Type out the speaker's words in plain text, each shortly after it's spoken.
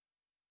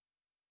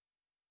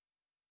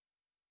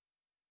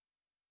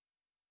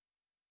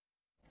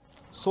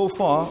So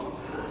far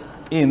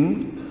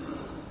in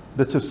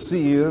the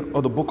tafsir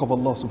of the book of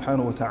Allah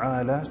subhanahu wa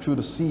ta'ala through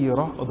the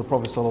seerah of the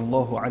Prophet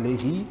sallallahu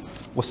alayhi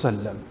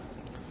wasallam,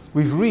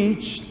 we've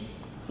reached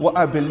what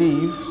I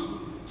believe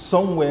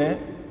somewhere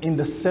in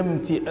the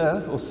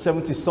 70th or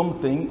 70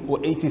 something or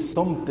 80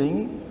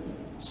 something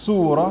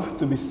surah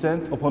to be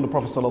sent upon the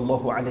Prophet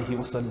sallallahu alayhi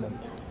wasallam.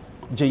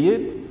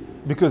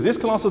 Jayyid, because this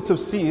class of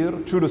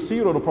tafsir through the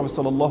seerah of the Prophet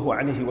sallallahu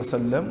alayhi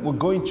wasallam, we're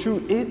going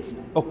through it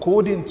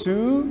according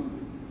to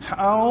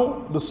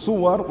how the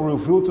surah were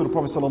revealed to the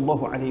Prophet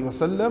sallallahu alaihi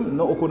wasallam,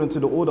 not according to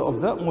the order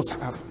of the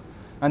Mus'haf.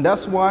 And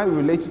that's why we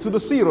related to the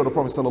seerah of the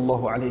Prophet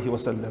sallallahu alaihi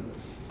wasallam.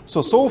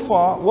 So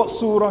far, what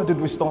surah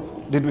did we stop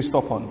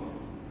on?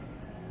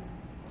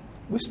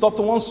 We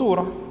stopped on one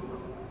surah.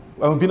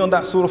 And we've been on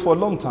that surah for a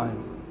long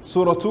time.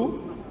 Surah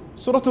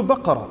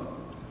Al-Baqarah.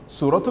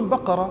 Surah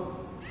Al-Baqarah.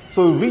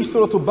 So we reached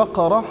Surah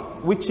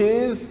Al-Baqarah, which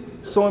is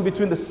somewhere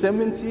between the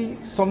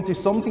 70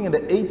 something and the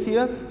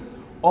 80th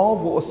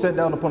of what was sent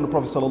down upon the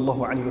Prophet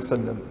sallallahu alaihi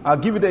wasallam. I'll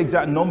give you the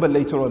exact number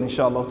later on,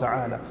 inshallah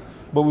ta'ala.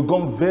 But we've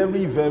gone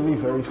very, very,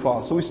 very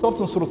far. So we stopped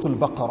on Surah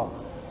Al-Baqarah.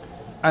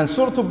 And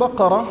Surah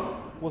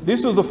Al-Baqarah,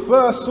 this was the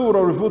first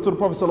surah revealed to the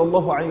Prophet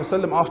sallallahu alaihi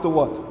wasallam after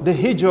what? The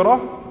hijrah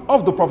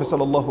of the Prophet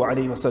sallallahu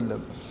alaihi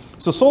wasallam.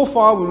 So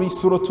far we reached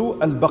Surah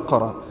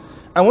Al-Baqarah.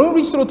 And when we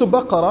reached Surah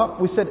Al-Baqarah,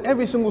 we said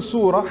every single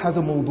surah has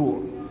a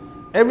mawdu'.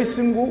 Every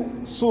single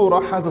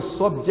surah has a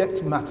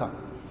subject matter.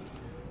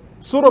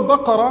 Surah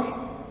Al-Baqarah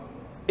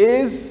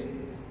is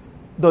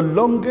the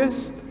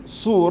longest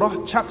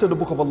surah, chapter of the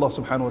book of Allah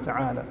subhanahu wa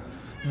ta'ala.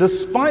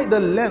 Despite the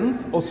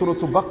length of Surah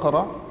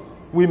Al-Baqarah,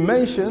 we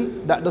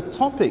mentioned that the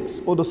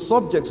topics or the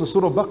subjects of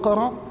Surah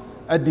Al-Baqarah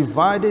are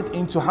divided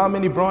into how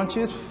many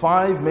branches?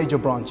 5 major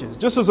branches.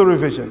 Just as a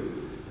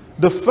revision.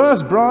 The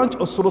first branch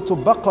of Surah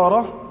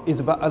Al-Baqarah is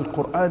about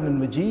Al-Quran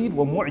al-Majid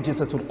wa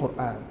Mu'jizat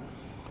al-Quran.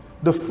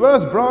 The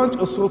first branch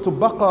of Surah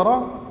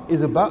Al-Baqarah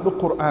is about the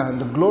Quran,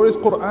 the glorious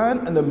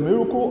Quran and the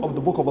miracle of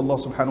the book of Allah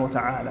subhanahu wa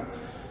ta'ala.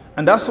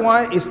 And that's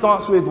why it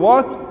starts with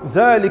what?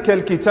 ذَلِكَ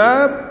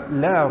الْكِتَابِ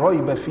لَا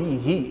رَيْبَ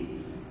فِيهِ.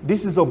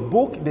 This is a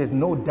book, there's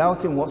no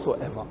doubting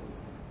whatsoever.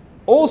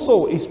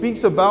 Also, it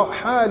speaks about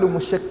حَالُ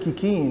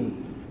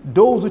مُشَكِّكِينَ,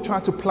 those who try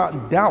to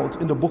plant doubt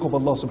in the book of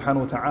Allah subhanahu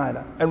wa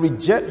ta'ala and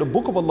reject the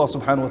book of Allah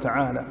subhanahu wa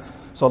ta'ala.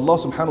 So Allah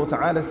subhanahu wa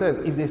ta'ala says,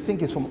 if they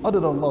think it's from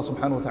other than Allah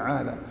subhanahu wa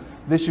ta'ala,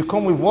 they should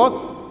come with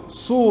what?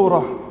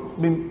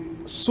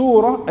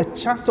 Surah, a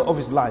chapter of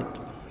his like.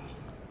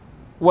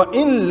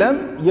 وَإِن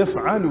لَمْ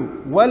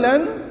يَفْعَلُوا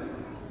وَلَنْ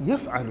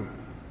يَفْعَلُوا.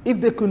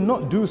 If they could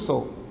not do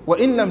so,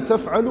 وَإِن لَمْ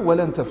تَفْعَلُوا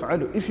وَلَنْ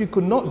تَفْعَلُوا. If you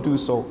could not do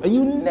so, and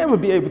you never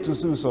be able to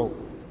do so,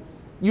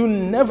 you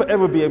never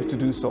ever be able to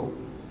do so.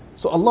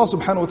 So Allah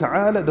subhanahu wa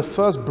ta'ala, the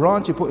first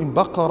branch he put in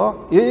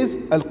Baqarah is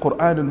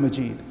Al-Quran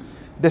al-Majid.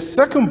 The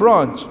second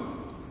branch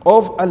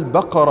of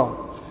Al-Baqarah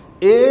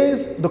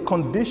is the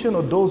condition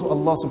of those who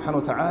Allah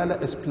subhanahu wa ta'ala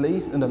has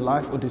placed in the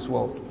life of this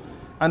world.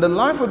 And the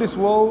life of this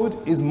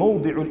world is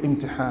mawdi'ul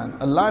imtihan,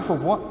 a life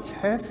of what?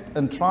 Test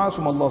and trials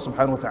from Allah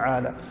subhanahu wa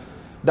ta'ala.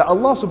 That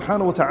Allah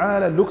subhanahu wa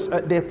ta'ala looks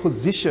at their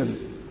position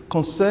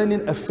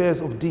concerning affairs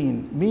of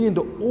deen, meaning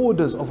the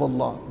orders of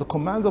Allah, the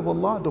commands of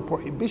Allah, the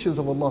prohibitions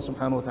of Allah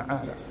subhanahu wa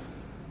ta'ala.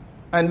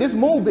 And this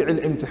mawdi'ul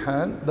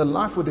imtihan, the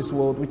life of this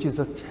world, which is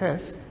a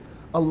test,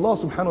 Allah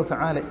subhanahu wa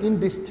ta'ala, in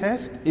this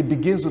test, it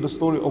begins with the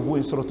story of who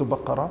in Surah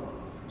Al-Baqarah?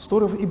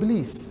 Story of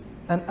Iblis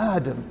and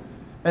Adam.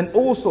 And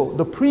also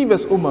the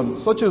previous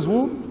such as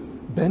who?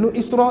 Banu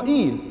Israel.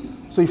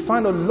 So you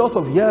find a lot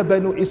of Ya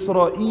Banu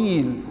Israel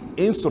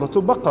in Surah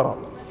Al-Baqarah.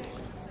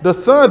 The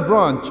third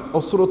branch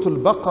of Surah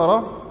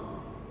Al-Baqarah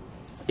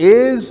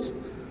is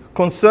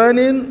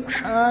concerning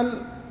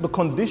the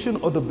condition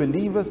of the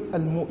believers,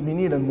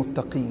 Al-Mu'mineen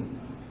Al-Muttaqeen.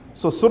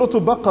 So Surah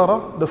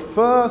Al-Baqarah, the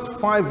first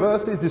 5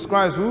 verses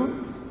describes who?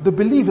 The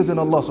believers in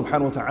Allah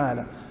subhanahu wa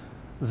ta'ala.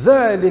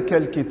 ذَلِكَ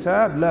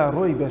الْكِتَابِ لَا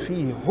رَيْبَ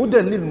فِيهِ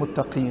هُدًى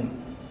لِلْمُتَّقِينَ.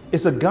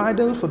 It's a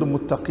guidance for the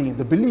muttaqeen,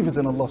 the believers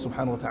in Allah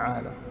subhanahu wa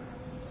ta'ala.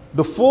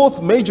 The fourth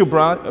major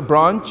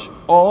branch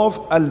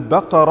of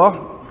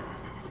Al-Baqarah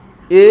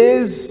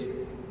is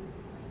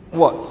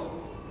what?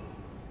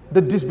 The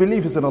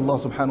disbelievers in Allah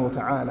subhanahu wa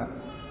ta'ala.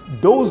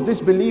 Those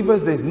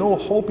disbelievers, there's no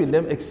hope in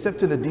them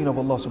except in the deen of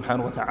Allah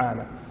subhanahu wa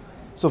ta'ala.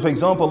 So for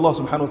example, Allah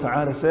subhanahu wa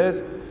ta'ala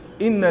says,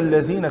 إِنَّ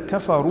الَّذِينَ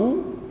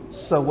كَفَرُوا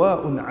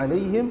سَوَاءٌ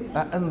عَلَيْهِمْ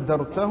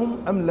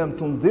أَأَنذَرْتَهُمْ أَمْ لَمْ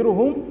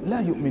تُنذِرْهُمْ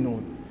لَا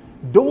يُؤْمِنُونَ.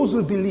 Those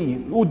who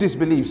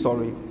disbelieve,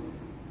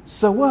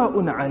 سَوَاءٌ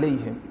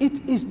عَلَيْهِمْ. It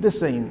is the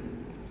same.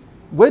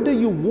 Whether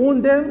you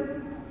warn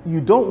them,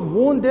 you don't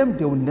warn them,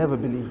 they will never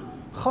believe.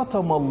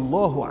 خَتَمَ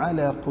اللَّهُ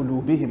عَلَى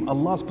قُلُوبِهِمْ.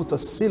 Allah's put a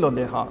seal on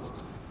their hearts.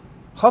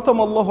 خَتَمَ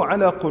اللَّهُ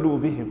عَلَى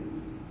قُلُوبِهِمْ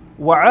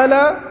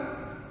وَعَلَى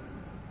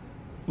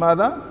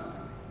ماذا؟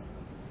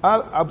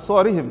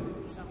 أبصارهم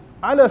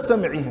على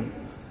سمعهم,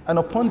 and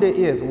upon their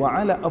ears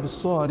وعلى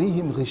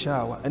أبصارهم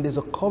غشاوة, and there's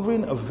a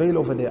covering, a veil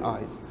over their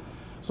eyes.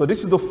 So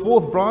this is the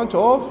fourth branch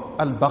of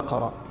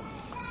Al-Baqarah.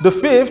 The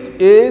fifth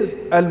is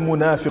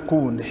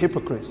Al-Munafiqun, the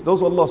hypocrites.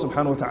 Those Allah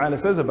subhanahu wa ta'ala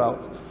says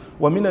about.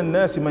 وَمِنَ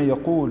النَّاسِ مَنْ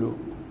يَقُولُ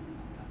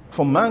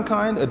from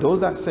mankind are those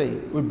that say,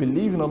 we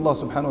believe in Allah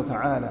subhanahu wa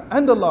ta'ala.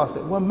 And the last,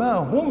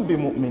 وَمَا هُمْ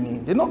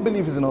بِمُؤْمِنِينَ. They're not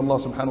believers in Allah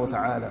subhanahu wa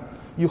ta'ala.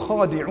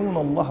 يُخَادِعُونَ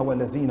اللَّهَ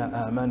وَالَّذِينَ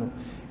آمَنُوا.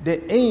 They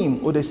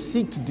aim or they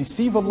seek to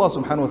deceive Allah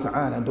subhanahu wa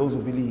ta'ala and those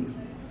who believe.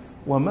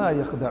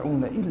 وَمَا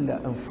يَخْدَعُونَ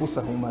إِلَّا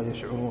أَنفُسَهُمْ مَا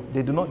يَشْعُرُونَ.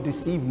 They do not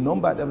deceive none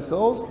by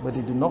themselves, but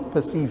they do not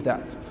perceive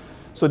that.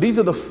 So these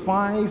are the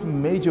 5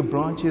 major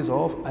branches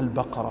of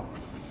Al-Baqarah.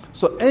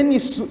 So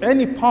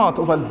any part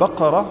of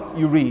Al-Baqarah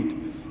you read,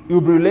 it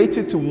will be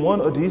related to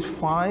one of these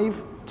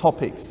 5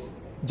 topics.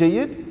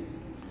 Jayyid?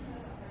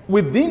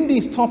 Within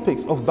these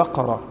topics of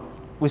Baqarah,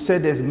 we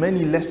said there's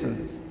many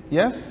lessons.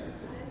 Yes?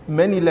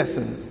 Many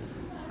lessons.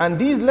 And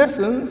these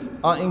lessons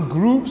are in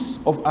groups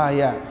of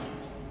ayat.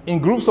 In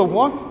groups of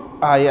what?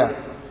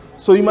 Ayat.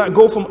 So you might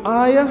go from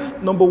ayah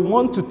number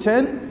 1 to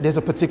 10, there's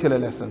a particular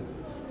lesson.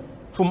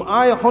 From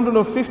ayah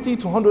 150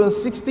 to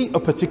 160, a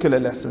particular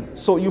lesson.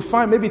 So you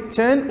find maybe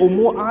 10 or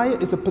more ayah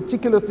is a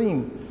particular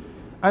theme.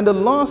 And the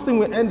last thing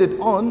we ended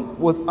on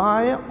was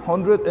ayah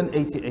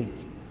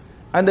 188.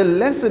 And the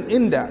lesson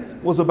in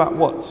that was about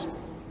what?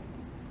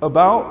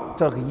 About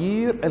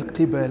taghyir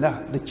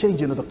al-qibla, the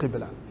changing of the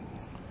qibla.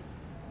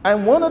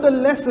 And one of the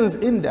lessons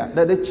in that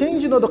the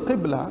changing of the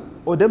qibla,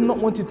 or them not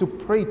wanting to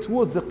pray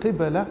towards the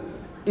qibla,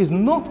 is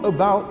not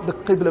about the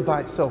qibla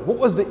by itself. What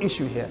was the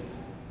issue here?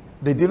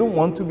 They didn't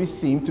want to be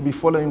seen to be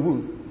following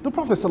who? The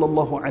Prophet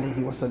sallallahu alaihi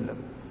wasallam.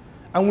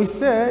 And we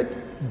said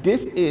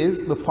this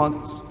is the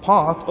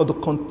part of the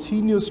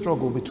continuous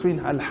struggle between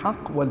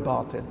al-haq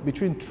wal-batil,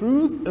 between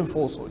truth and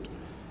falsehood.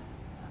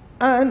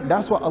 And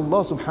that's what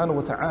Allah subhanahu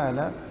wa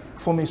ta'ala,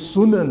 from his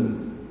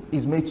sunan,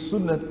 is made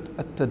sunnah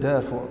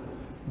at-tadafu',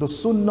 the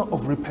sunnah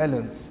of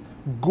repellence,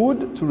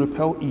 good to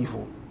repel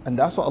evil. And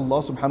that's what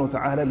Allah subhanahu wa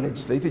ta'ala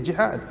legislated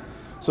jihad.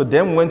 So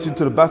then went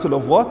into the battle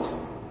of what?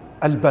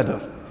 Al-Badr.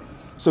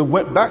 So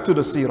went back to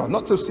the seerah,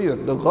 not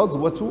tafsir, the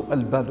Ghazwatu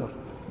al-Badr,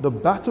 the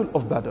battle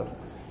of Badr.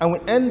 And we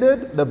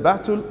ended the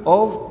battle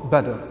of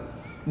Badr.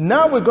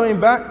 Now we're going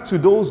back to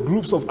those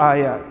groups of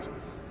ayat.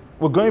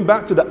 We're going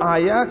back to the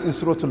ayat in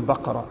Surah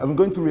Al-Baqarah, and we're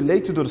going to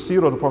relate it to the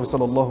seerah of the Prophet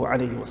sallallahu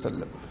alaihi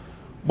wasallam.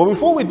 But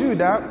before we do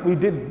that, we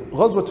did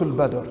Ghazwatul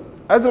Badr.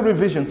 As a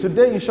revision,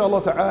 today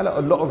inshallah ta'ala,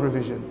 a lot of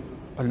revision.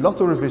 A lot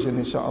of revision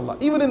inshallah.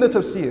 Even in the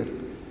tafsir.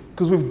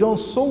 Because we've done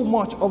so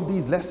much of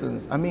these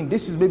lessons. I mean,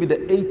 this is maybe the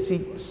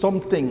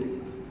 80-something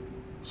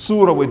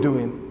surah we're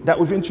doing, that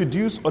we've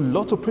introduced a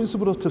lot of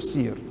principles of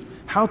tafsir,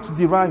 how to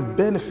derive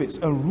benefits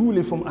and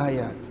ruling from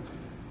ayat.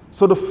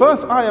 So the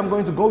first ayah I'm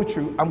going to go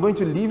through, I'm going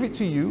to leave it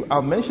to you.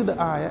 I'll mention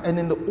the ayah, and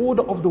in the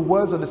order of the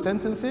words of the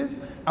sentences,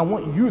 I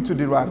want you to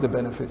derive the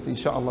benefits,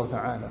 inshallah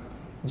ta'ala.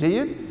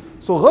 Jayyid?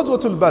 So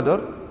Ghazwatul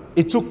Badr,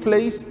 it took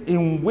place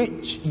in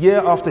which year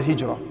after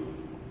Hijrah?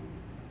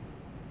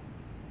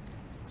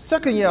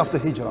 Second year after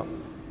Hijrah.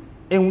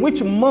 In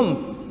which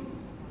month?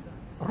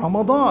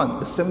 Ramadan,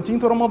 the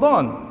 17th of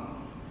Ramadan.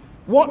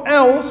 What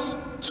else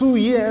 2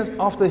 years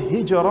after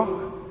Hijrah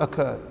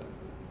occurred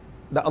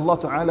that Allah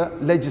Ta'ala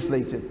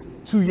legislated?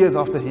 2 years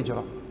after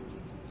Hijrah.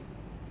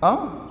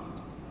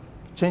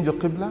 Change of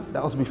Qibla,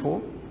 that was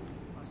before.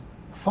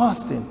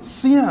 Fasting,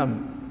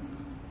 Siyam.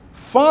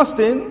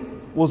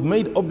 Fasting was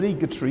made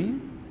obligatory,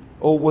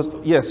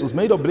 was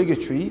made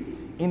obligatory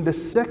in the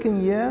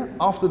second year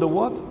after the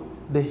what?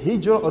 The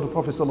Hijrah of the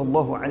Prophet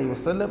sallallahu alaihi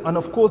wasallam, and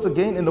of course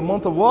again in the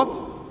month of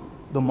what?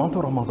 The month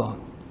of Ramadan.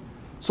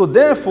 So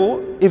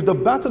therefore, if the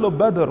Battle of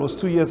Badr was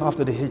 2 years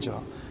after the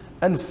Hijrah,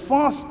 and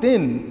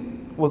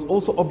fasting was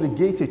also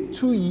obligated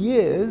 2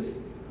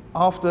 years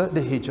after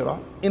the Hijrah,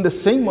 in the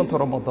same month of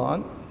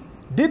Ramadan,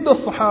 did the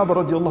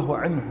Sahaba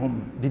radiallahu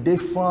anhum, did they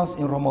fast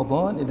in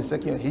Ramadan in the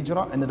second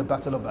Hijrah and in the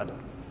Battle of Badr?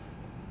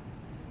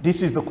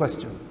 This is the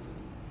question.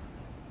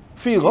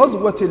 في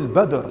غزوة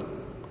البدر,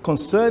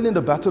 concerning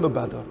the Battle of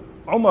Badr,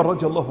 Umar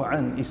radiallahu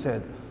anhu, he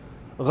said,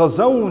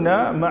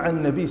 غزونا مع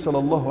النبي صلى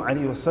الله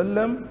عليه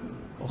وسلم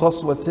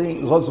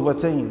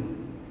غزوتين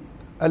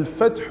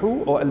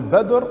الفتح or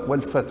البدر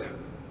والفتح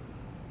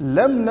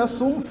لم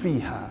نصم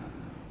فيها.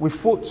 We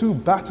fought 2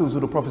 battles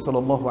with the Prophet صلى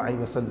الله عليه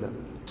وسلم.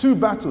 2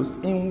 battles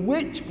in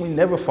which we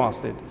never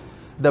fasted.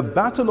 The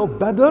Battle of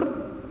Badr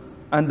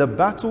and the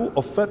Battle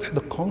of Fath,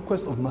 the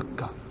conquest of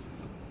Mecca.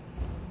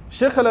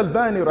 Shaykh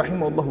al-Albani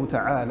rahimahullah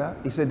ta'ala,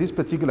 he said this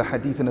particular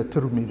hadith in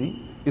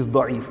At-Tirmidhi is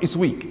da'if, it's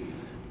weak.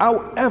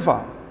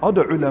 However,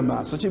 other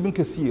ulama, such Ibn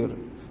Kathir,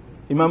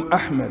 Imam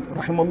Ahmad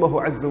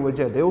rahimahullah azza wa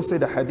jal, they all say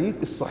the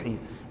hadith is sahih.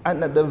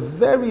 And at the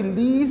very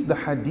least, the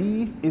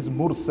hadith is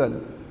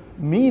mursal,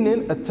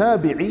 meaning a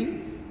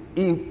tabi'i,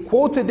 he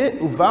quoted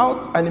it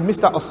without, and he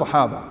missed out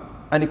as-sahaba,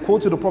 and he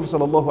quoted the Prophet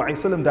sallallahu alaihi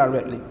wasallam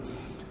directly.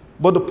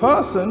 But the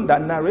person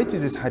that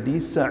narrated this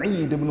hadith,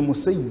 Sa'id ibn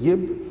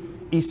Musayyib,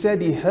 he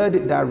said he heard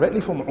it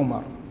directly from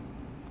Umar.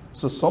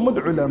 So some of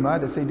the ulama,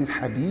 they say this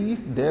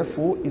hadith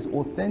therefore is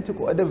authentic,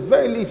 or at the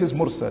very least is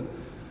mursal.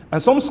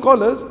 And some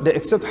scholars, they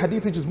accept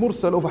hadith which is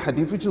mursal over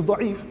hadith which is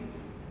da'if.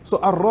 So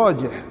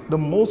ar-rajih, the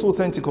most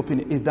authentic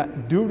opinion, is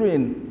that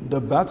during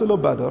the Battle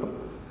of Badr,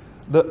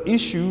 the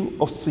issue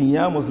of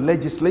siyam was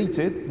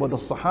legislated, but the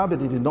Sahaba,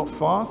 they did not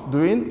fast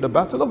during the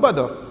Battle of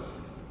Badr.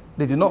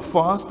 They did not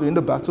fast during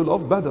the battle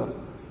of Badr.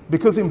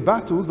 Because in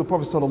battles, the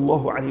Prophet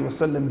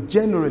ﷺ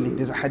generally,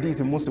 there's a hadith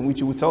in Muslim which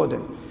he would tell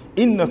them,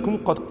 إِنَّكُمْ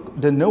قَدْ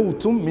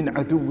دَنَوْتُمْ مِنْ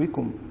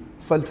عَدُوِّكُمْ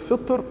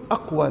فَالْفِطْرُ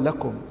أَقْوَى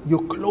لَكُمْ.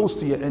 You're close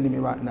to your enemy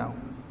right now.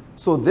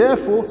 So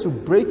therefore, to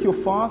break your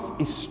fast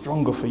is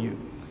stronger for you.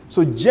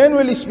 So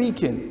generally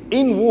speaking,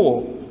 in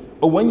war,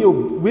 or when you're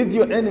with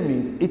your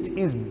enemies, it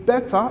is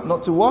better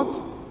not to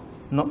what?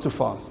 Not to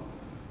fast.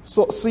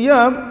 So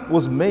Siyam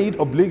was made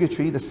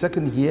obligatory the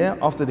second year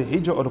after the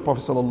Hijrah of the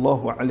Prophet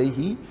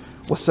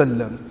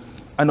ﷺ.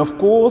 And of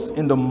course,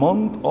 in the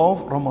month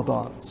of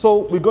Ramadan.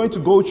 So we're going to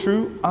go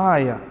through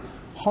Ayah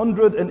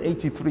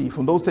 183,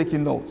 from those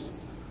taking notes,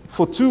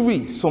 for 2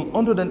 weeks, from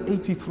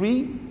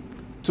 183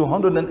 to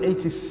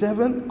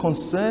 187,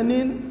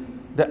 concerning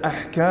the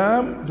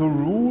ahkam, the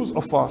rules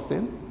of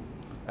fasting,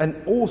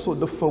 and also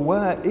the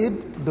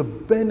fawaid, the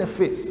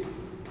benefits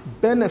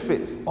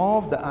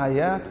of the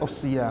ayat of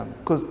Siyam.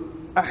 Because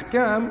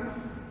ahkam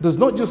does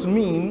not just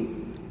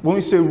mean, when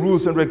we say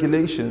rules and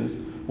regulations,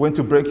 when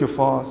to break your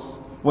fast,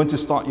 when to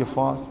start your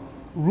fast.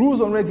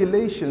 Rules and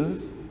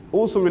regulations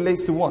also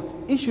relates to what?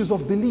 Issues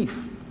of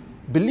belief.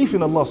 Belief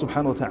in Allah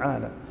subhanahu wa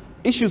ta'ala.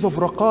 Issues of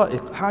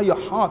raqa'iq, how your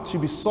heart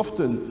should be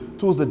softened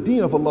towards the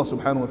deen of Allah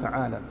subhanahu wa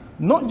ta'ala.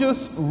 Not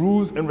just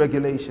rules and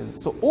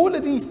regulations. So all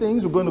of these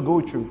things we're going to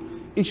go through.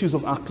 Issues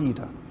of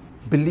aqidah,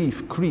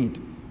 belief,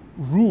 creed,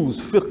 rules,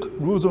 fiqh,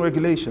 rules and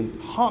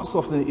regulations, heart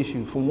softening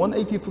issue from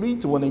 183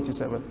 to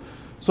 187.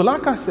 So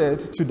like I said,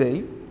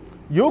 today,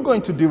 you're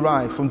going to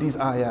derive from these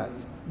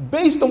ayat,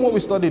 based on what we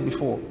studied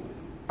before.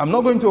 I'm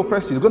not going to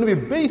oppress you. It's going to be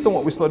based on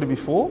what we studied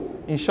before.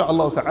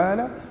 Insha'Allah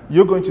ta'ala,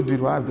 you're going to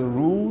derive the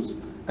rules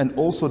and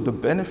also the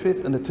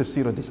benefits and the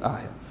tafsir of this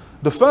ayah.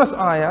 The first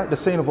ayah, the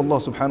saying of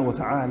Allah subhanahu wa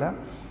ta'ala,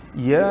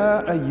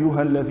 يَا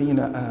أَيُّهَا الَّذِينَ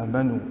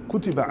آمَنُوا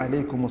كُتِبَ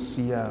عَلَيْكُمُ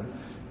الصِّيَامُ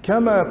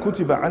كَمَا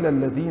كُتِبَ عَلَى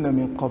الَّذِينَ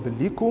مِنْ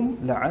قَبْلِكُمْ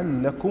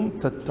لَعَلَّكُمْ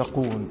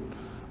تَتَّقُونَ.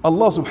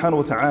 Allah subhanahu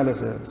wa ta'ala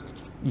says,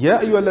 يَا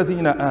أَيُّهَا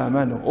الَّذِينَ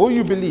آمَنُوا, O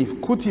you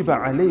believe, كُتِبَ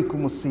عَلَيْكُمُ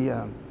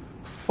الصِّيَامُ.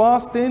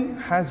 Fasting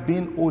has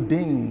been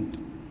ordained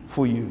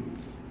for you.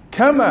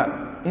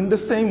 كَمَا, in the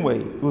same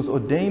way, it was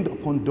ordained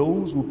upon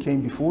those who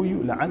came before you,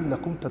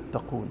 لَعَلَّكُمْ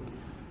تَتَّقُونَ.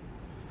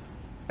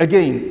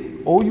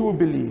 Again, all you will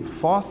believe,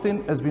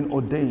 fasting has been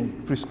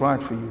ordained,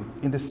 prescribed for you.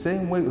 In the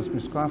same way it was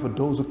prescribed for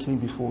those who came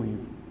before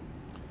you.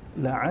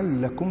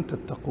 لَعَلَّكُمْ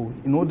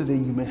تَتَّقُونَ. In order that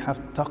you may have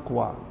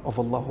taqwa of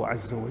Allah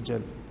Azza wa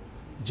Jal.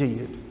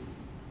 Jayyid.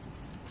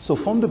 So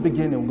from the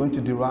beginning, we're going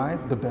to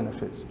derive the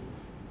benefits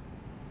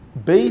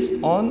based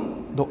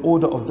on the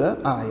order of the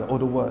ayah or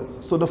the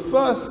words. So the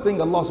first thing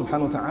Allah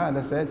subhanahu wa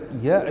ta'ala says,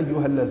 Ya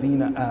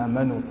ayyuhalladhina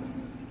amanu.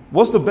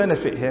 What's the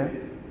benefit here?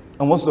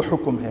 And what's the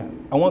hukum here?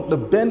 I want the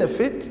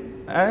benefit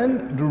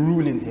and the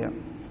ruling here.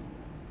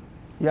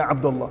 Ya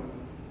Abdullah.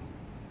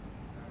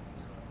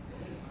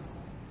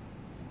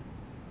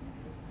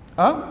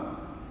 Huh?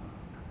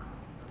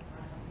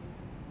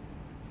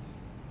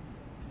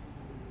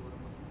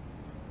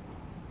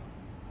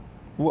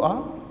 Who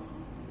are?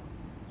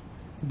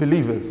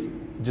 Believers.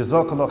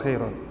 Jazakallah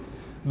khairan.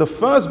 The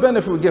first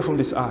benefit we get from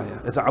this ayah,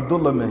 as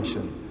Abdullah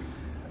mentioned,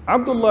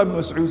 Abdullah ibn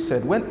Mas'ud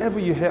said, whenever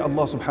you hear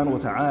Allah subhanahu wa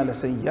ta'ala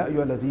say, Ya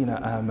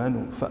ayyuhalladhina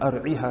amanu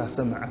fa'ar'iha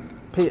sam'ak,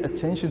 pay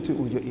attention to it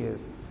with your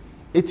ears.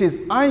 It is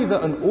either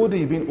an order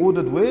you've been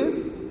ordered with,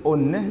 or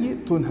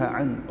nahi tunha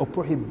an, or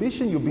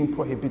prohibition you've been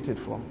prohibited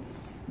from.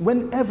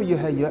 Whenever you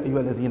hear Ya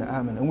ayyuhalladhina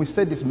amanu, and we've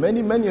said this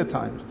many, many a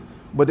times,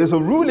 but there's a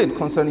ruling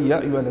concerning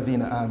Ya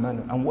ayyuhalladhina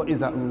amanu, and what is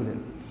that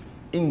ruling?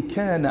 In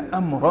kana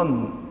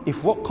amran,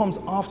 if what comes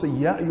after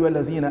Ya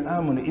ayyuhalladhina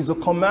amanu is a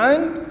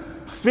command,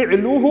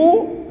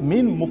 fi'luhu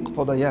min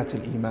muqtadayat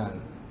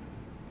al-iman.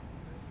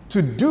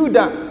 To do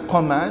that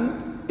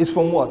command is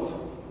from what?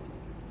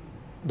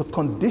 The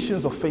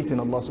conditions of faith in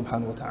Allah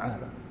subhanahu wa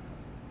ta'ala.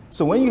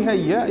 So when you hear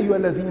Ya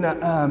ayyuhalladhina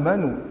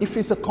amanu, if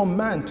it's a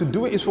command, to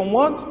do it is from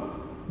what?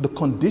 The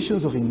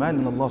conditions of iman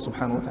in Allah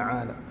subhanahu wa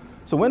ta'ala.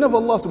 So whenever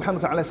Allah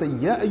subhanahu wa ta'ala says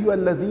Ya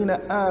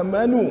ayyuhalladhina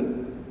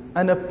amanu,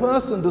 and a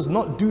person does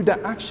not do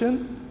that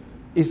action,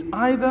 is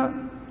either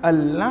a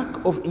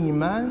lack of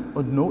iman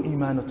or no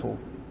iman at all.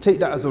 Take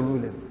that as a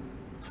ruling.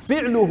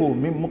 Fi'luhu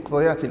min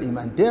muqtadayat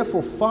al-iman.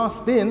 Therefore,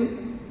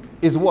 fasting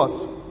is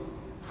what?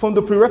 From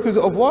the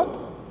prerequisite of what?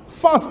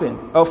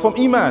 Fasting, from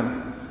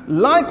iman.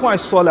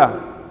 Likewise,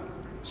 salah.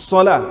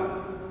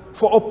 Salah.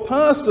 For a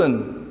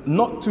person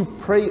not to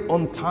pray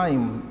on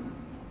time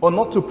or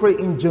not to pray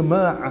in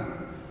jama'ah,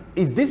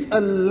 is this a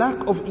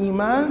lack of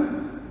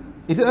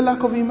iman? Is it a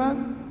lack of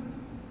iman?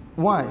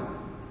 Why?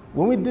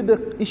 When we did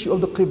the issue of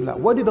the qibla,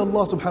 what did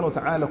Allah subhanahu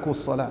wa ta'ala call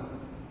salah?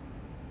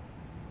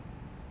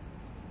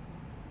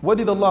 What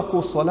did Allah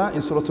call salah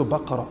in Surah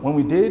Al-Baqarah when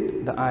we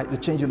did the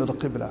changing of the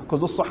qibla? Because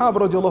the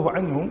Sahaba radiallahu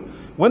anhum,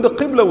 when the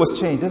qibla was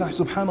changed, they're like,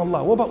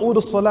 subhanallah, what about all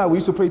the salah we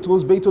used to pray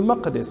towards Baytul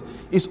Maqdis?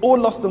 It's all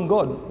lost on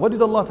God. What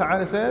did Allah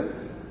ta'ala say?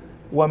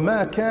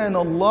 وَمَا كَانَ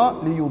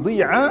اللَّهُ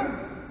لِيُضِيعَ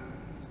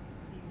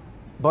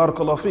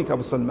Barakallahu feek,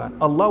 Abu Salman.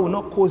 Allah will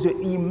not cause your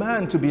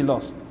iman to be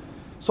lost.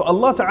 So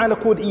Allah ta'ala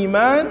called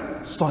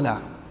iman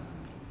salah.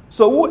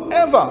 So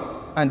whoever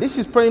and this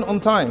is praying on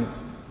time.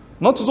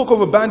 Not to talk of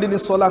abandoning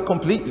salah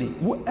completely.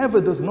 Whoever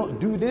does not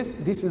do this,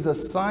 this is a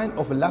sign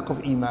of a lack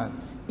of iman,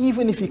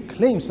 even if he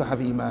claims to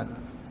have iman.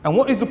 And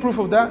what is the proof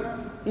of that?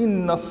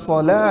 Inna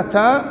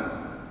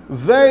salata,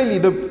 verily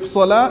the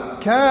salah,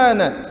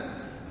 kanat,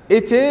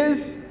 it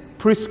is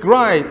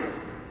prescribed,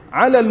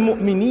 ala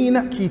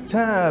al-mu'minina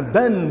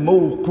kitaban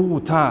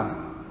mawquta.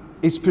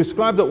 It's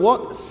prescribed at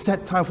what?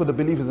 Set time for the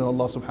believers in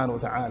Allah subhanahu wa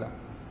ta'ala.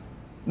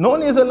 Not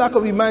only is a lack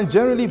of iman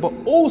generally, but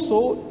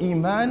also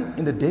iman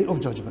in the day of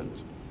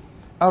judgment.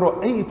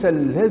 أَرَأَيْتَ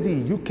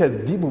الَّذِي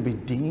يُكَذِّبُ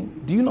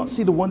بِالدِّينِ. Do you not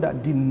see the one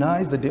that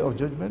denies the day of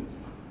judgment?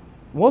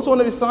 What's one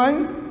of the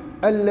signs?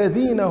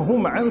 الَّذِينَ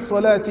هُمْ عَنْ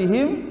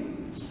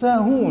صَلَاتِهِمْ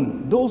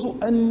سَاهُونَ. Those who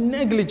are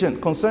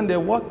negligent concerning their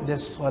what? Their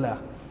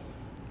salah.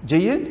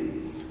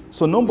 Jayyid?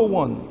 So number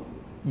one,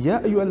 Ya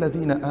ayyuha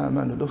alladhina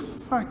amanu. The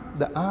fact,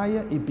 the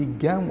ayah, it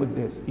began with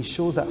this. It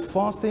shows that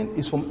fasting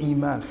is from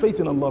iman, faith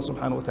in Allah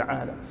subhanahu wa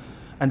ta'ala.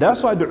 And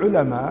that's why the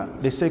ulama,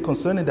 they say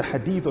concerning the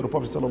hadith of the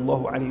Prophet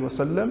sallallahu alaihi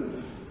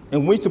wasallam,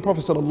 in which the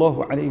Prophet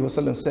sallallahu alaihi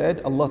wasallam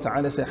said, Allah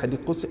ta'ala said,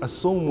 hadith qudsi,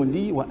 as-sawmu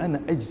li wa ana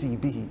ajzi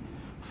bihi.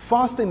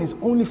 Fasting is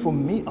only for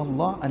me,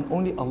 Allah, and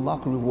only Allah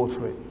can reward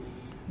for it.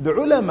 The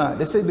ulama,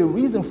 they say the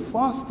reason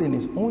fasting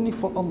is only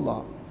for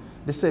Allah,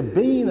 they say,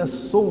 bayna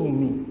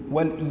as-sawmi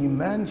wal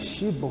iman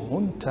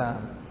shibhun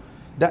tam.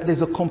 That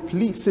there's a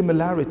complete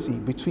similarity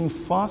between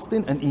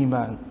fasting and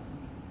iman.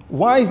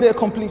 Why is there a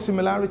complete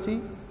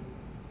similarity?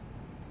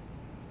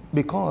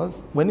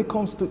 Because when it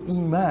comes to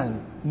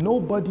iman,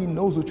 nobody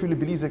knows who truly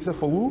believes except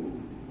for who?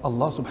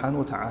 Allah subhanahu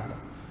wa ta'ala.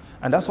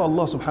 And that's what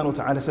Allah subhanahu wa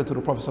ta'ala said to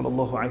the Prophet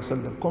sallallahu alaihi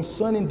wasallam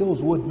concerning those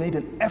who had made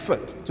an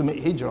effort to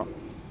make hijrah.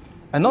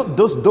 And not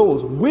just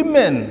those,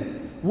 women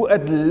who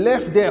had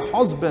left their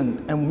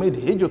husband and made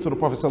hijrah to the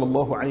Prophet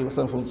sallallahu alaihi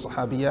wasallam from the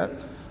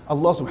sahabiyat.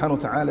 Allah subhanahu wa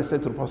ta'ala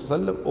said to the Prophet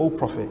sallallahu alaihi wasallam, O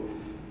Prophet,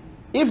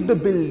 if the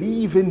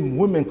believing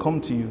women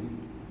come to you,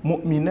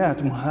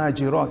 mu'minat,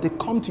 muhajirat, they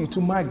come to you to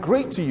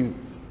migrate to you,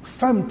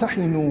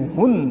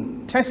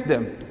 famtahinuhun, test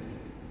them.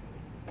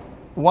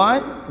 Why?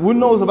 Who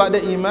knows about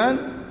the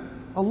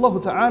iman?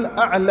 Allah ta'ala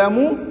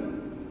a'lamu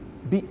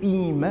bi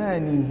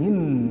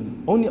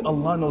imanihin. Only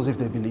Allah knows if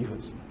they're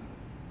believers.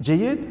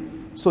 Jayyid?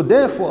 So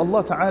therefore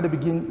Allah ta'ala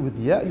begins with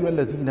Ya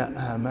ayyuhalladhina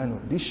amanu.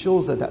 This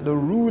shows that the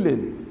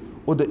ruling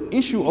or the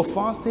issue of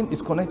fasting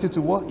is connected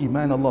to what?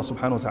 Iman Allah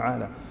subhanahu wa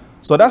ta'ala.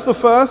 So that's the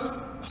first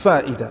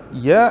fa'idah.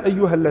 Ya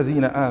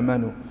ayyuhalladhina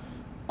amanu.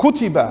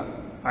 Kutiba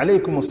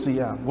alaykum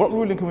as-siyam. What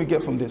ruling can we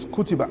get from this?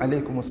 Kutiba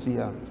alaykum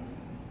as-siyam.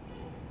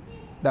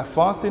 That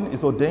fasting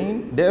is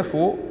ordained,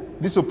 therefore,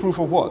 this is a proof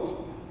of what?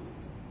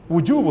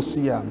 Wujub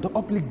as-siyam, the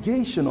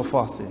obligation of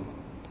fasting.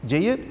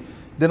 Jayyid?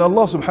 Then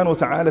Allah subhanahu wa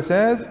ta'ala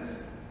says,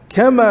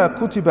 Kama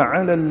kutiba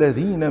ala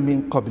alladhina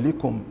min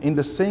qablikum. In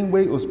the same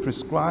way it was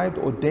prescribed,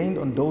 ordained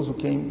on those who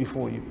came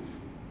before you.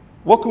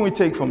 What can we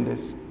take from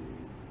this?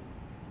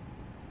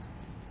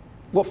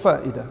 What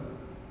fa'idah?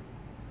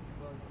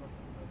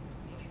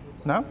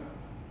 Now?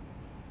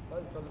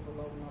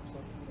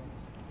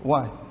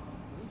 Why?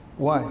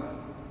 Why?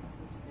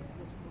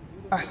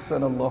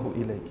 Ahsan Allahu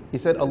ilayk. He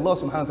said Allah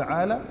subhanahu wa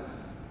ta'ala,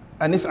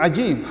 and it's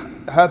ajib,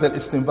 هذا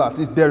الاستنباط,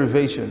 this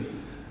derivation.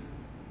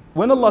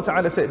 When Allah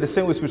ta'ala said the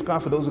same was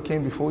prescribed for those who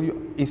came before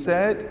you, He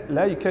said,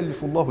 لا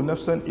يكلف الله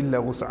نفسا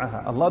إلا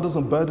وسعها. Allah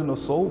doesn't burden a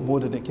soul more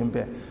than it can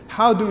bear.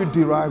 How do we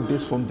derive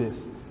this from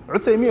this?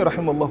 Uthaymeen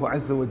rahimahullah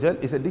azza wa jal,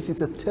 he said this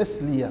is a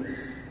tasliyah,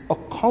 a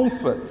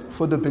comfort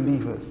for the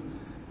believers.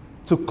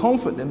 To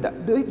comfort them that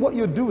what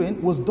you're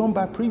doing was done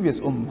by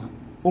previous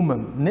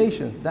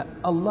nations, that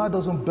Allah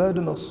doesn't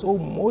burden a soul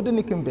more than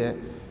it can bear.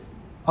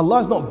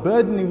 Allah is not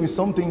burdening with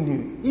something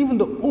new. Even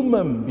the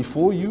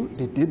before you,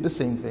 they did the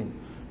same thing.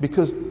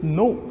 Because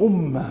no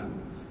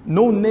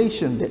no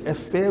nation, the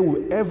affair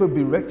will ever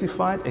be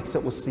rectified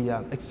except with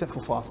siyam, except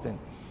for fasting.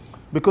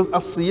 Because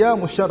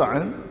as-siyam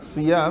shar'an,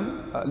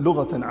 siyam,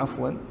 lughatan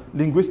afwan,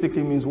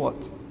 linguistically means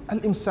what?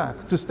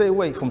 Al-imsak, to stay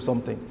away from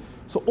something.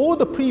 So all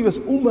the previous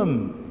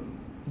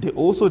they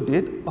also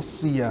did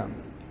as-siyam.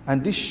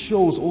 And this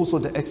shows also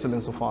the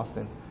excellence of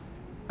fasting.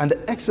 And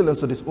the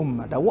excellence of this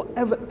that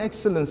whatever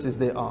excellences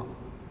there are,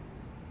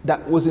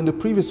 that was in the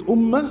previous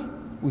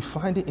we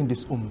find it in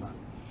this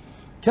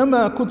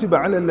كما كتب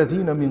على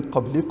الذين من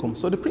قبلكم.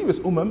 So the previous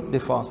they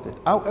fasted.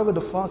 However,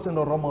 the fasting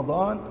of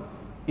Ramadan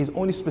is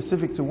only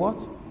specific to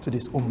what? To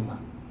this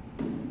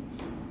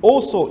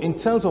Also, in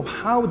terms of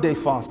how they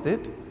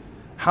fasted,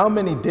 how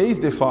many days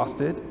they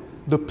fasted,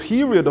 the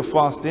period of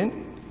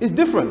fasting is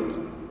different.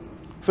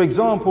 For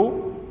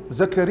example,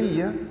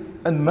 Zachariah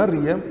and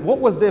Maryam, what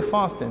was their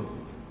fasting?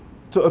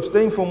 To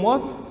abstain from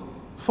what?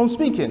 From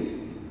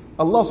speaking.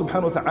 Allah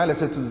subhanahu wa ta'ala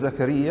said to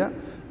Zachariah,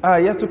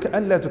 آيَتُكَ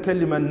أَلَّا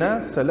تُكَلِّمَ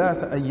النَّاسَ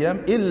ثَلَاثَ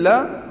أَيَّامٍ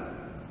إِلَّا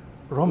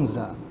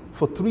رَمْزًا.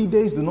 For 3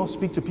 days do not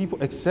speak to people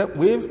except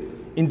with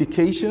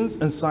indications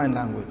and sign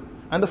language.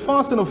 And the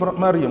fasting of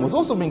Maryam was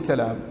also min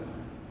kalam.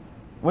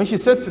 When she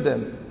said to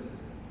them,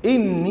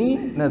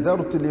 إِنِّي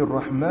نَذَرْتُ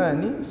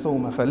لِلرَّحْمَنِ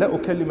صَوْمًا فَلَا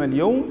أُكَلِّمَ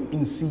الْيَوْمَ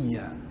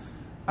إِنْسِيًّا.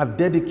 I've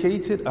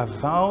dedicated, I've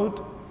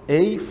vowed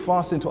A,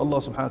 fasting to Allah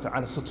subhanahu wa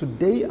ta'ala. So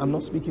today I'm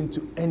not speaking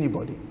to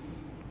anybody.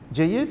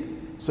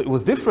 Jayyid? So it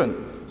was different.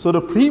 So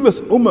the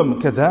previous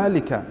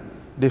كذلك,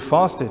 they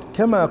fasted.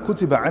 كما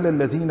كتب على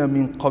الذين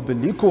من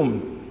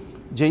قبلكم.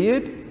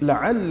 Jayyid?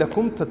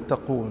 لعلكم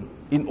تتقون.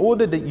 In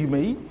order that you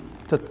may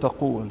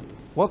تتقون.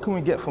 What can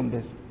we get from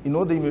this? In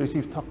order you may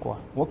receive taqwa.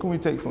 What can we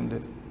take from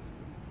this?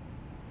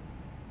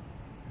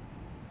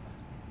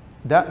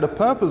 That the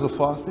purpose of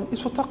fasting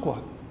is for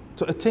taqwa,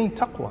 to attain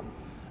taqwa.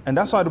 And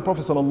that's why the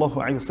Prophet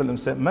ﷺ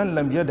said, "Man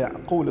lam yada'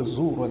 qawl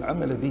az-zur wal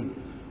 'amal bih."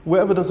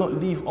 Whoever does not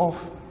leave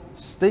off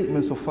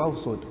statements of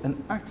falsehood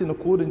and acting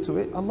according to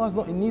it, Allah is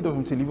not in need of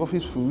him to leave off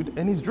his food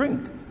and his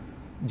drink.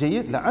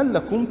 Jayyid,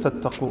 la'allakum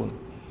tattaqun.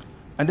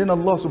 And then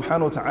Allah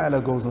subhanahu wa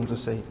ta'ala goes on to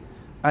say,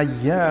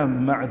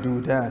 Ayyam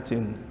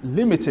ma'dudatin,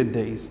 limited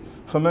days.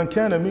 فَمَنْ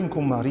كَانَ مِنْكُمْ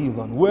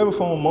مَرِيضًا, whoever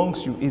from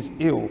amongst you is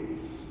ill,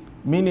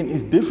 meaning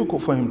it's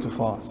difficult for him to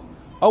fast.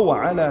 أَوْ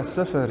عَلَى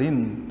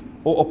سَفَرٍ,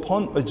 or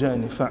upon a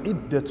journey,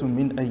 فَعِدَّةٌ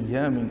مِنْ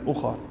أَيَّامٍ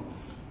أُخَرٍ,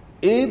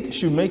 it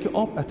should make it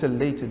up at a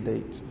later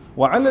date.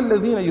 وَعَلَى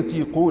الَّذِينَ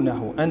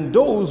يُطِيقُونَهُ, and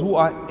those who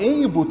are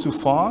able to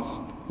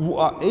fast,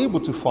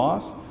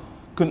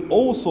 can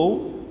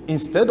also,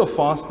 instead of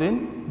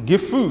fasting,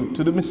 give food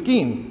to the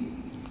miskin.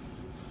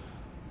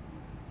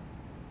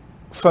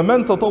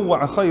 فَمَنْ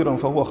تَطَوَّعَ خَيْرًا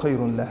فَهُوَ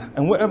خَيْرٌ لَهُ,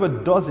 and whoever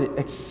does it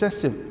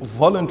excessive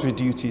voluntary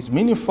duties,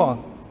 meaning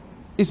fast,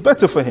 it's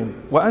better for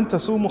him. وَأَنْ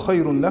تَصُومُوا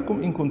خَيْرٌ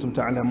لَكُمْ إِن كُنْتُمْ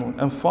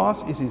تَعْلَمُونَ, and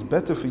fast is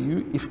better for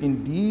you if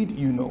indeed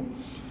you know.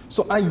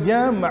 So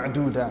ayyam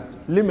ma'dudat,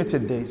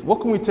 limited days.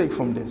 What can we take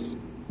from this?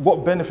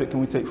 What benefit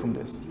can we take from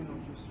this?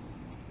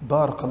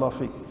 Barakallahu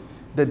fiqh.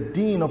 The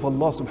deen of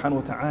Allah subhanahu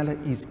wa ta'ala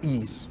is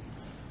ease.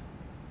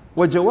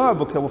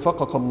 وَجَوَابُكَ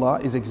وَفَقَكَ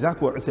اللَّهِ is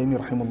exactly what Uthaymin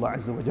rahimahullah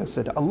azza wa jalla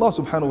said. Allah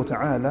subhanahu wa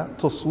ta'ala,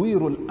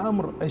 تَصْوِيرُ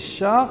الْأَمْرِ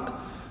الشَّاقِ,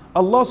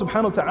 Allah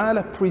subhanahu wa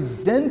ta'ala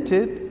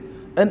presented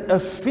an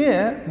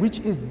affair which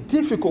is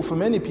difficult for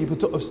many people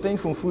to abstain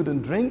from food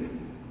and drink.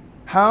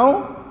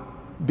 How?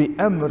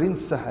 بِأَمْرٍ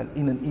سَهَلٍ,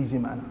 in an easy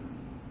manner.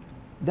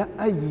 The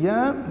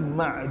ayyam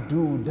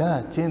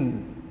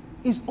ma'dudatin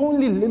is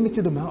only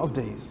limited amount of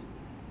days.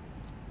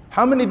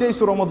 How many days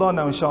to Ramadan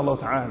now, inshallah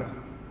ta'ala?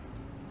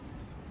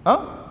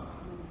 Huh?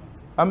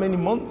 How many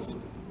months?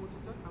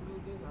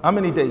 How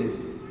many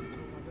days?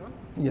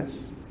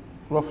 Yes,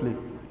 roughly.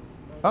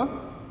 Huh?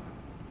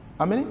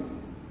 How many?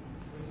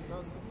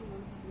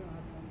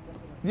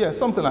 Yeah,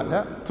 something like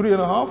that.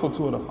 3.5 or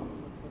 2.5.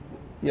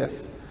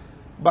 Yes,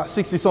 about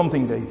 60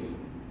 something days.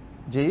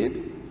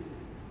 Jade,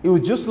 it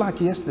was just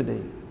like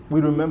yesterday. We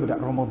remember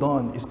that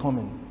Ramadan is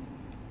coming.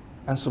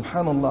 And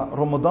subhanallah,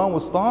 Ramadan will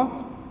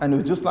start, and it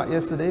was just like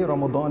yesterday,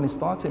 Ramadan is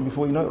starting.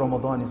 Before you know it,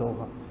 Ramadan is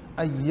over.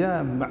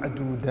 Ayyam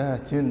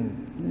ma'dudatin,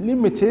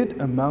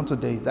 limited amount of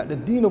days. That the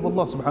deen of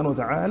Allah subhanahu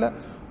wa ta'ala,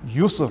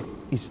 yusr,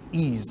 is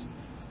ease.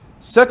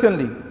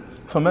 Secondly,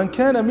 فَمَنْ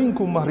كَانَ مِنْكُمْ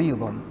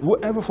مَرِيضًا,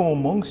 whoever from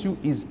amongst you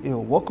is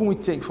ill. What can we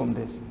take from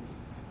this?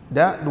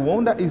 That the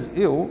one that is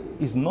ill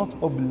is not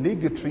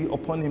obligatory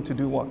upon him to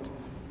do what?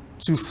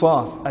 To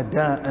fast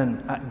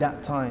ada'an at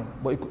that time.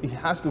 But he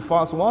has to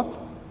fast what?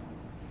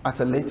 At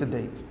a later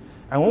date.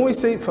 And when we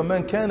say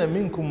فَمَنْ كَانَ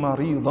مِنْكُمْ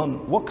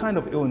مَرِيضًا, what kind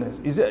of illness?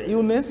 Is it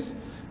illness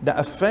that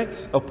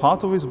affects a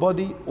part of his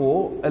body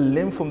or a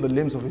limb from the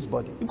limbs of his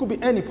body? It could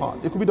be any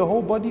part. It could be the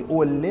whole body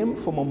or a limb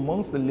from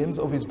amongst the limbs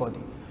of his body.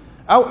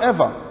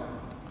 However,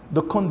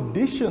 the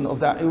condition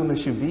of that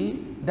illness should be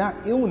that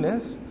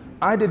illness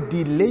either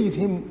delays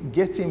him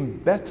getting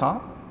better,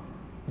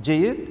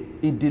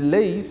 Jayid, it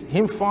delays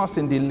him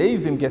fasting,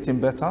 delays him getting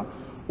better,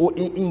 or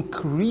it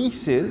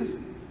increases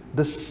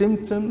the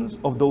symptoms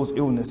of those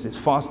illnesses,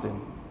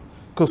 fasting.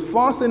 Because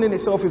fasting in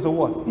itself is a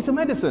what? It's a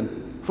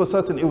medicine for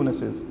certain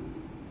illnesses.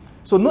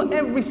 So not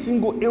every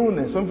single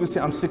illness, when people say,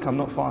 I'm sick, I'm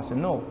not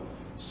fasting. No.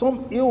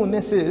 Some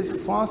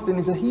illnesses, fasting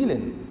is a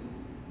healing.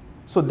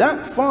 So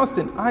that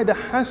fasting either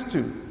has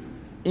to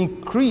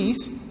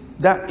increase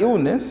that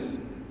illness,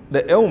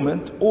 the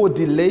ailment, or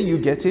delay you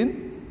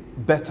getting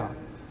better.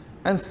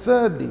 And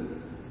thirdly,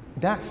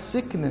 that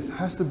sickness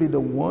has to be the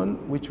one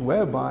which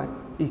whereby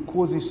it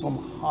causes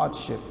some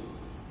hardship.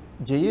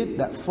 Jayid,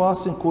 that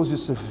fasting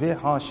causes severe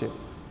hardship.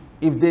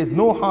 If there's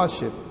no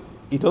hardship,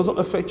 it doesn't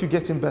affect you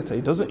getting better,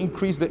 it doesn't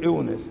increase the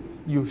illness,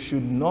 you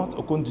should not,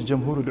 according to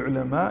Jamhur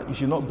al-Ulama, you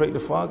should not break the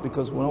fast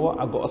because, you know what,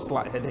 I got a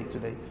slight headache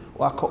today,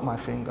 or I cut my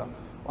finger,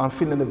 or I'm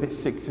feeling a bit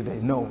sick today.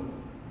 No.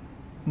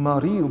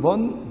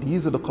 Maridan,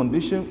 these are the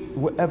conditions,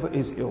 whoever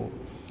is ill.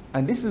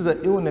 And this is an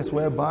illness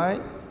whereby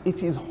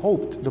it is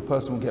hoped the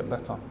person will get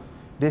better.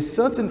 There's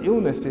certain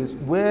illnesses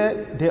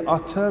where they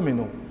are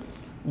terminal,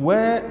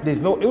 where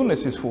there's no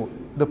illnesses for,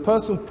 the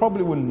person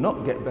probably will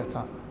not get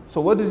better.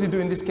 So what does he do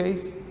in this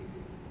case?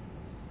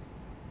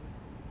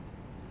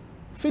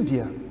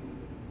 Fidya.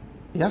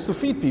 He has to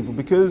feed people,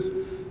 because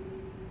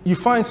you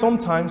find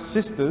sometimes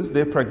sisters,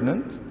 they're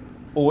pregnant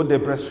or they're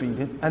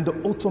breastfeeding, and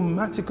the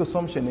automatic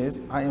assumption is,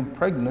 I am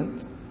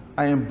pregnant,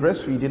 I am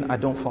breastfeeding, I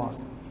don't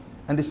fast.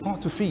 And they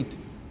start to feed.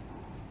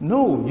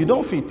 No, you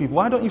don't feed people.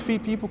 Why don't you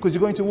feed people? Because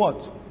you're going to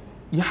what?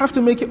 You have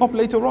to make it up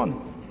later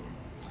on.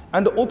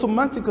 And the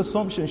automatic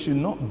assumption should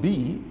not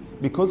be,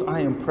 because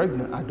I am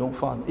pregnant, I don't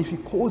fast. If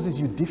it causes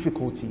you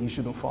difficulty, you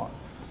shouldn't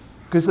fast.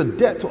 Because it's a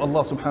debt to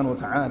Allah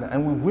subhanahu wa ta'ala.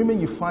 And with women,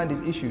 you find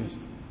these issues,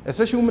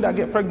 especially women that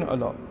get pregnant a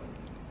lot.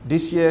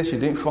 This year, she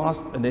didn't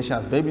fast, and then she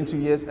has a baby in 2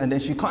 years, and then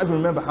she can't even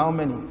remember how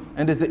many.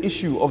 And there's the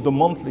issue of the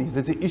monthlies,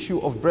 there's the issue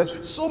of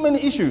breastfeeding, so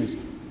many issues.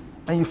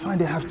 And you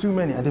find they have too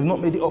many, and they've not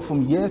made it up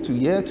from year to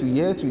year to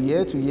year to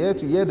year to year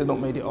to year, they've not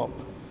made it up.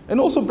 And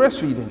also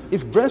breastfeeding.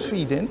 If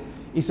breastfeeding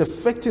is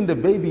affecting the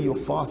baby you're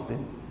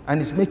fasting, and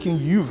it's making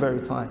you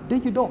very tired,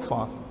 then you don't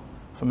fast.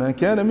 فَمَنْ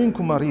كَانَ مِنْكُمْ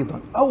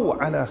مَرِيضًا أَوْ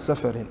عَلَى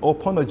سَفَرٍ, or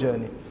upon a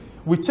journey.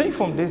 We take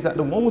from this that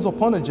the one who's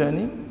upon a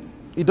journey,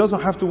 he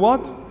doesn't have to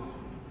what?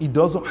 He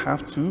doesn't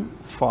have to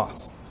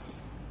fast.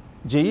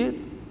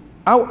 Jayid.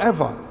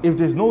 However, if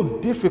there's no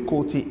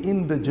difficulty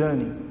in the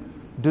journey,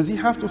 does he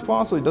have to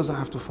fast or he doesn't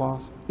have to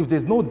fast? If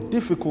there's no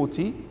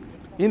difficulty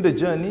in the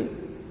journey,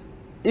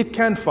 it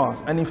can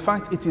fast. And in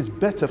fact, it is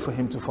better for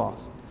him to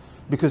fast,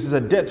 because it's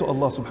a debt to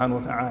Allah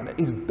subhanahu wa ta'ala.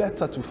 It's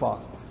better to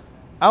fast.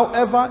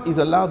 However, he's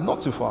allowed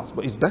not to fast,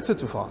 but it's better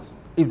to fast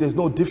if there's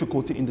no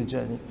difficulty in the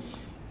journey.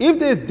 If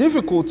there's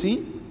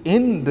difficulty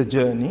in the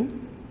journey,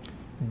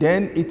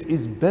 then it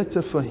is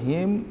better for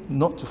him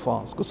not to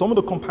fast. Because some of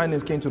the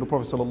companions came to the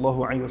Prophet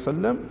sallallahu alaihi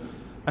wasallam,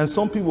 and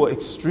some people were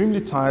extremely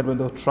tired when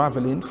they were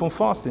traveling from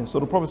fasting. So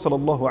the Prophet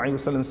sallallahu alaihi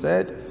wasallam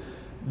said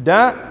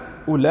that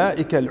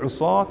ulaika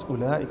al-usat,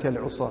 ulaika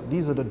al-usat.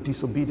 These are the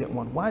disobedient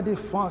ones. Why are they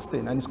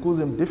fasting? And it's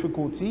causing them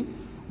difficulty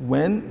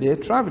when they're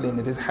traveling.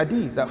 It is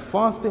hadith that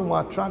fasting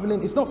while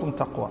traveling is not from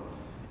taqwa.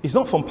 It's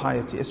not from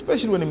piety,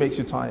 especially when it makes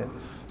you tired.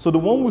 So the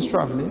one who's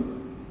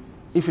traveling,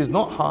 if it's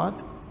not hard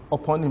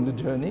upon him the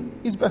journey,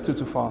 it's better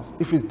to fast.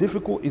 If it's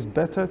difficult, it's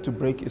better to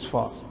break his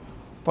fast.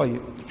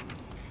 طيب.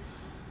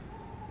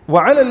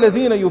 وعلى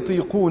الذين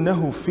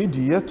يطيقونه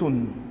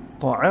فدية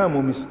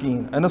طعام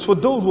مسكين. And as for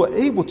those who are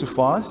able to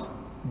fast,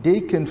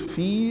 they can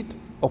feed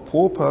a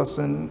poor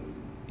person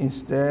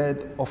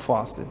instead of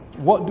fasting.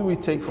 What do we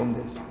take from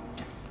this?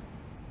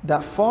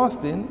 That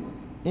fasting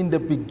in the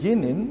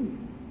beginning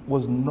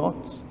was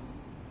not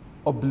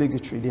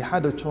obligatory. They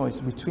had a choice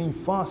between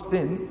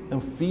fasting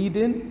and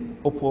feeding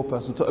a poor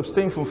person, to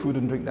abstain from food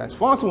and drink. That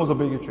fasting was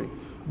obligatory,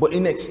 but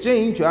in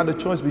exchange you had a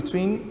choice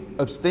between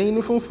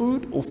abstaining from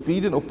food or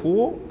feeding a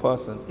poor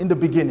person. In the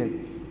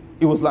beginning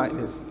it was like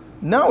this.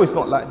 Now it's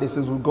not like this,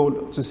 as we'll go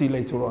to see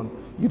later on.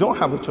 You don't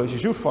have a choice. You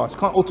should fast. You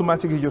can't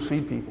automatically just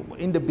feed people. But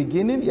in the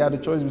beginning you had a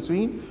choice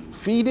between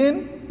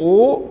feeding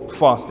or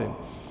fasting.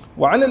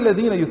 وَعَلَى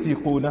الَّذِينَ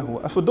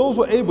يُطِيقُونَهُ. And for those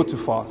who are able to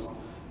fast,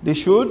 they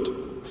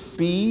should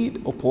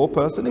feed a poor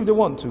person if they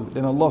want to.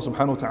 Then Allah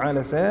subhanahu wa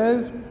ta'ala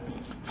says,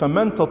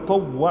 فَمَنْ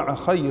تَطَوَّعَ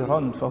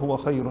خَيْرًا فَهُوَ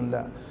خَيْرٌ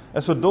لَهُ.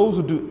 As for those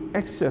who do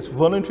excess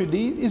voluntary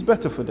deeds, it's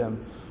better for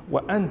them.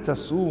 وَأَنْ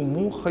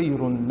تَصُومُوا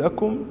خَيْرٌ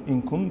لَكُمْ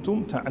إِن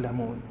كُنْتُمْ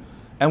تَعْلَمُونَ.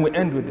 And we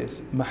end with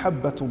this: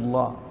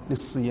 Mahabbatullah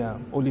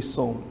lis-siyam or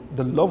lis-sawm,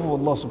 the love of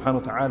Allah subhanahu wa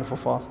ta'ala for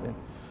fasting.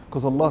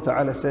 Because Allah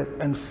ta'ala said,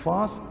 and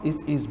fast, it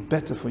is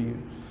better for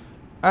you.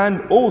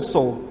 And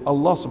also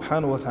Allah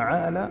subhanahu wa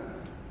ta'ala,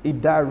 He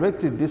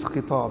directed this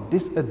khitab,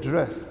 this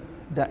address,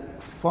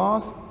 that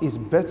fast is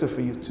better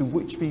for you. To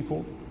which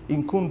people?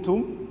 In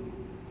kuntum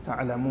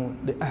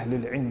ta'alamun, the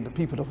ahlul ilm, the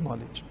people of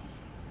knowledge.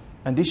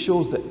 And this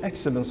shows the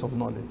excellence of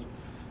knowledge.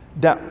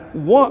 That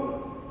what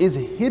is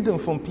hidden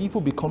from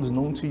people becomes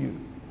known to you.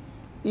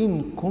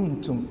 In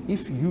kuntum,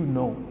 if you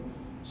know.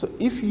 So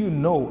if you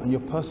know and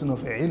you're a person of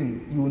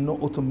ilm, you will know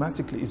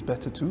automatically it's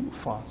better to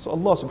fast. So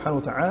Allah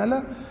subhanahu wa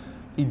ta'ala,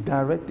 He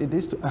directed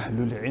this to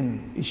ahlul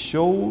ilm. It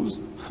shows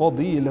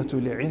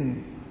fadilatul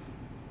ilm.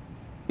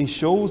 It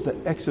shows the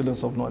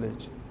excellence of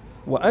knowledge.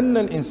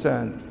 وَأَنَّ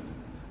الْإِنسَانِ,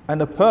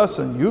 and a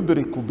person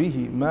يُدْرِكُ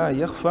بِهِ مَا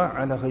يَخْفَى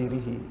عَلَى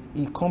غَيْرِهِ.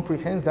 He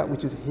comprehends that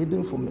which is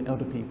hidden from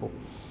other people.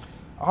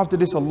 After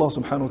this, Allah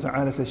subhanahu wa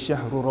ta'ala says,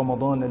 شَهْرُ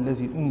رَمَضَانَ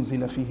الَّذِي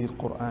أُنزِلَ فِيهِ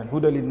الْقُرْآنِ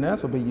هُدَى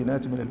لِلنَّاسِ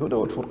وَبَيِّنَاتٍ مِنَ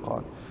الْهُدَى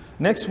وَالْفُرْقَانِ.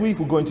 Next week,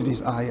 we're going to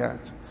these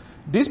ayat.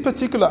 This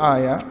particular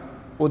ayah,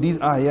 or these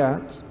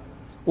ayat,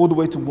 all the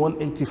way to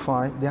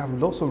 185, they have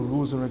lots of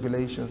rules and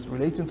regulations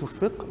relating to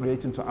fiqh,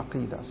 relating to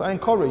aqidah. So I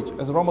encourage,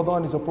 as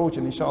Ramadan is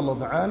approaching, inshallah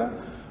ta'ala,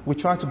 we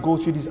try to go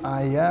through these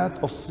ayat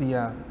of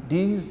siyam,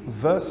 these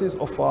verses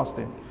of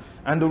fasting,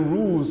 and the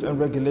rules and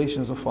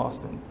regulations of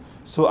fasting.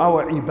 So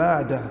our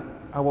ibadah,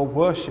 our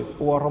worship,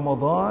 or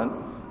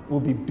Ramadan will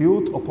be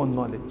built upon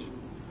knowledge.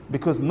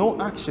 Because no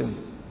action,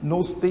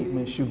 no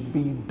statement should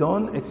be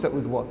done except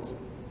with what?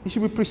 It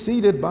should be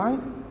preceded by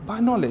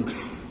knowledge.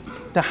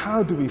 Now,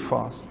 how do we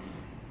fast?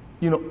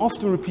 You know,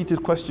 often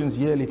repeated questions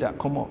yearly that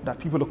come up that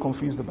people are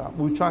confused about.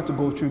 We'll try to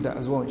go through that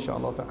as well,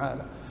 inshallah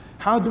ta'ala.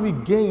 How do we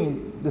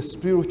gain the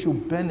spiritual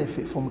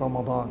benefit from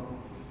Ramadan?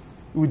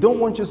 We don't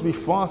want just to be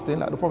fasting,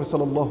 like the Prophet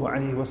sallallahu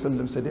alaihi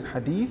wasallam said in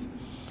hadith,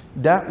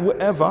 that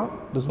whoever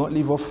does not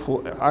leave off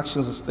for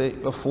actions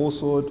of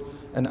falsehood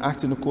and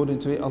acting according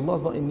to it, Allah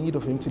is not in need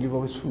of him to leave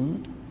off his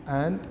food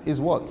and his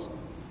what?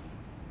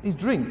 His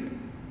drink.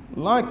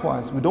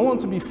 Likewise, we don't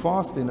want to be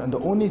fasting and the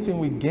only thing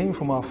we gain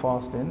from our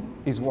fasting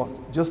is what?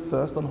 Just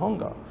thirst and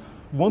hunger.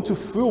 We want to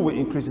feel we're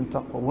increasing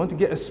taqwa. We want to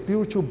get a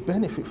spiritual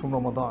benefit from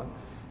Ramadan.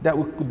 That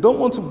we don't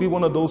want to be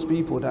one of those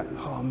people that,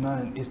 oh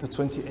man, it's the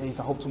 28th,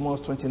 I hope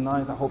tomorrow's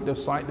 29th, I hope they've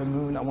sighted the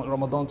moon, I want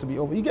Ramadan to be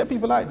over. You get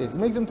people like this, it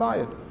makes them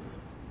tired.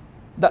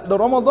 That the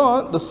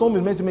Ramadan, the Psalm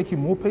is meant to make you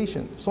more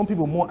patient. Some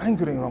people more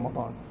angry in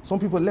Ramadan. Some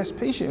people less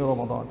patient in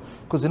Ramadan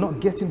because they're not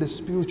getting the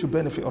spiritual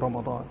benefit of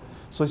Ramadan.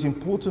 So it's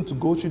important to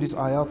go through this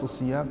ayat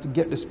al-siyam to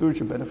get the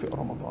spiritual benefit of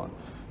Ramadan.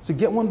 To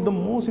get one of the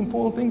most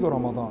important things of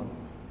Ramadan.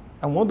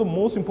 And one of the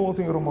most important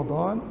things of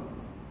Ramadan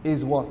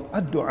is what?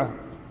 Ad-du'a.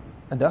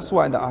 And that's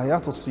why in the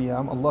ayat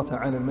al-siyam, Allah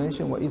Ta'ala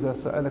mentioned, وَإِذَا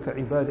سَأَلَكَ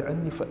عِبَادِ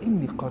عَنِّي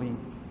فَإِنِّي قَرِيبٌ.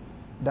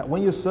 That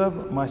when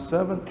my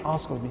servant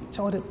asks of me,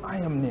 tell them I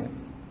am near.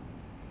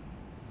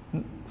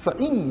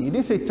 فَإِنِّي, he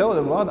didn't say tell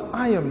them, rather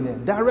I am near,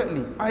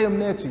 directly, I am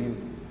near to you.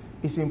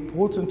 It's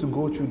important to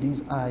go through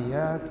these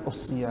ayat of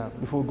siyam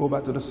before we go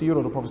back to the seerah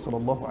of the Prophet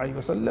sallallahu alaihi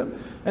wasallam,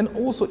 and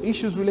also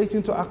issues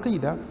relating to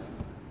aqidah.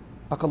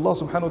 Like Allah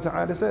subhanahu wa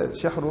ta'ala says,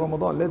 شهر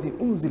رمضان الذي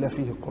أنزل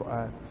فيه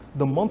القرآن,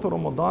 the month of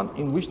Ramadan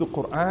in which the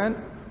Quran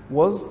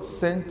was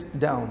sent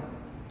down.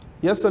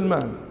 Yes,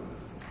 Salman,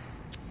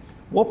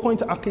 what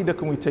point of aqidah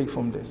can we take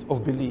from this,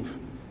 of belief,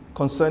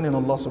 concerning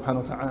Allah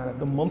subhanahu wa ta'ala,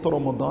 the month of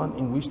Ramadan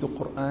in which the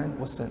Quran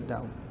was sent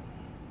down?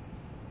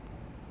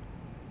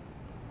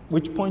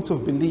 Which point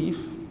of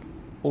belief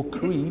or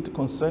creed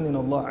concerning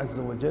Allah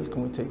Azza wa Jal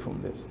can we take from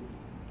this?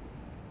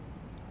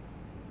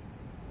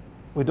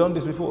 We've done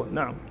this before.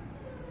 Naam.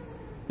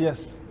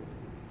 Yes.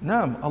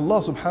 Naam. Allah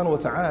subhanahu wa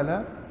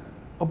ta'ala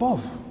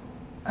above.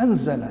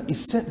 Anzala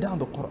is sent down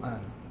the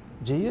Quran.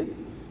 Jayyid.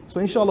 So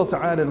inshallah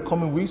ta'ala in the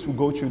coming weeks we'll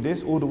go through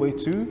this all the way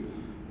to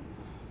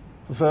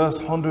verse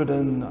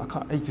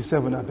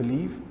 187 I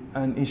believe.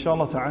 And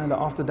inshallah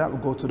ta'ala after that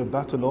we'll go to the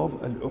battle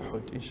of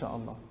Al-Uhud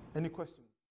inshallah. Any questions?